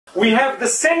We have the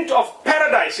scent of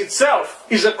paradise itself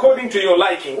is according to your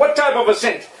liking. What type of a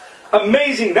scent?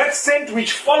 Amazing. That scent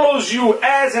which follows you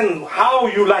as and how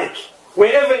you like.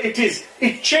 Wherever it is.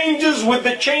 It changes with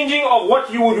the changing of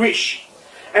what you would wish.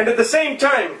 And at the same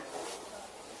time,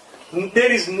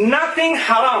 there is nothing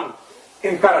haram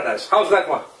in paradise. How's that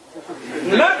one?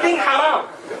 Nothing haram.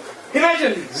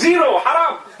 Imagine, zero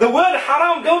haram. The word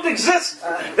haram don't exist.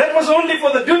 That was only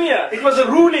for the dunya. It was a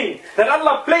ruling that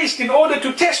Allah placed in order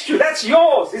to test you. That's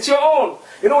yours. It's your own.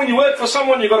 You know, when you work for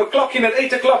someone, you got to clock in at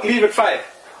 8 o'clock, leave at 5.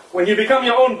 When you become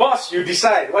your own boss, you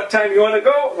decide what time you want to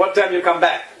go, what time you come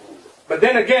back. But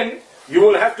then again, you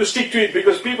will have to stick to it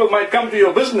because people might come to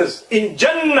your business. In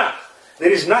Jannah,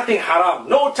 there is nothing haram.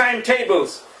 No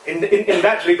timetables in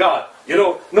that regard. You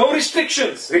know, no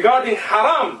restrictions regarding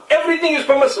haram. Everything is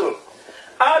permissible.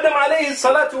 Adam alayhi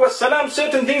salatu wassalam,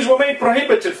 certain things were made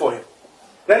prohibited for him.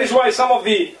 That is why some of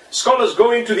the scholars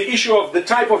go into the issue of the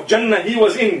type of Jannah he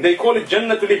was in. They call it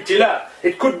Jannatul Ibtila.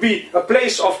 It could be a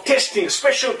place of testing,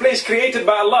 special place created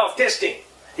by Allah of testing.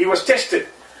 He was tested.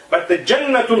 But the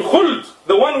Jannatul Khuld,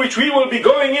 the one which we will be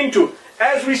going into,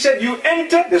 as we said, you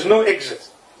enter, there's no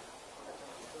exit.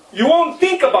 You won't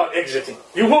think about exiting.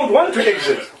 You won't want to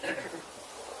exit.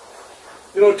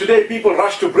 You know, today people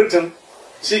rush to Britain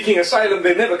seeking asylum,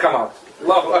 they never come out.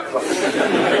 Allahu Akbar.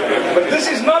 But this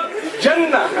is not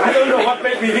Jannah. I don't know what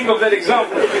made me think of that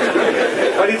example.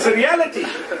 But it's a reality.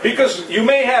 Because you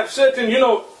may have certain, you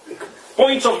know,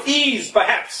 points of ease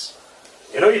perhaps.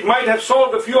 You know, it might have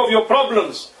solved a few of your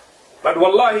problems. But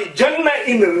wallahi, Jannah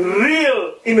in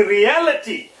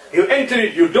reality, you enter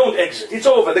it, you don't exit. It's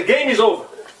over. The game is over.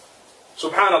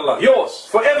 Subhanallah. Yours.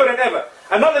 Forever and ever.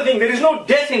 Another thing, there is no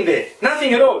death in there.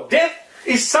 Nothing at all. Death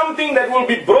is something that will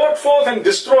be brought forth and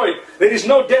destroyed. There is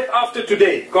no death after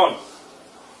today. Gone.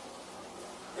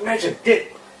 Imagine death.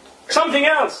 Something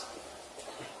else.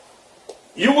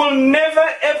 You will never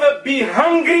ever be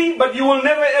hungry, but you will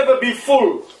never ever be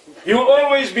full. You will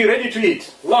always be ready to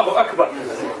eat. Allahu Akbar.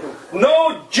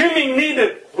 No gymming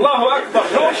needed. Allahu Akbar.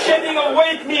 No shedding of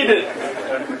weight needed.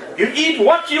 You eat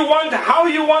what you want, how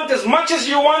you want, as much as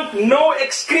you want. No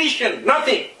excretion.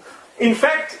 Nothing. In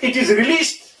fact, it is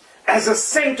released as a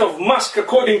scent of musk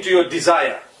according to your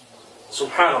desire.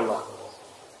 Subhanallah.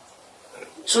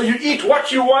 So you eat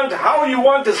what you want, how you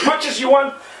want, as much as you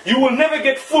want. You will never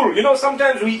get full. You know,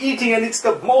 sometimes we're eating and it's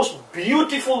the most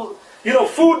beautiful, you know,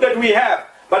 food that we have.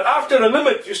 But after a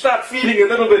limit, you start feeling a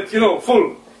little bit, you know,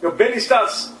 full. Your belly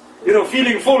starts, you know,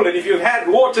 feeling full. And if you've had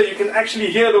water, you can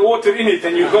actually hear the water in it.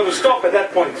 And you've got to stop at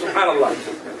that point.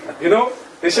 SubhanAllah. You know,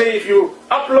 they say if you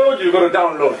upload, you've got to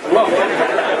download.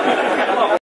 Allah.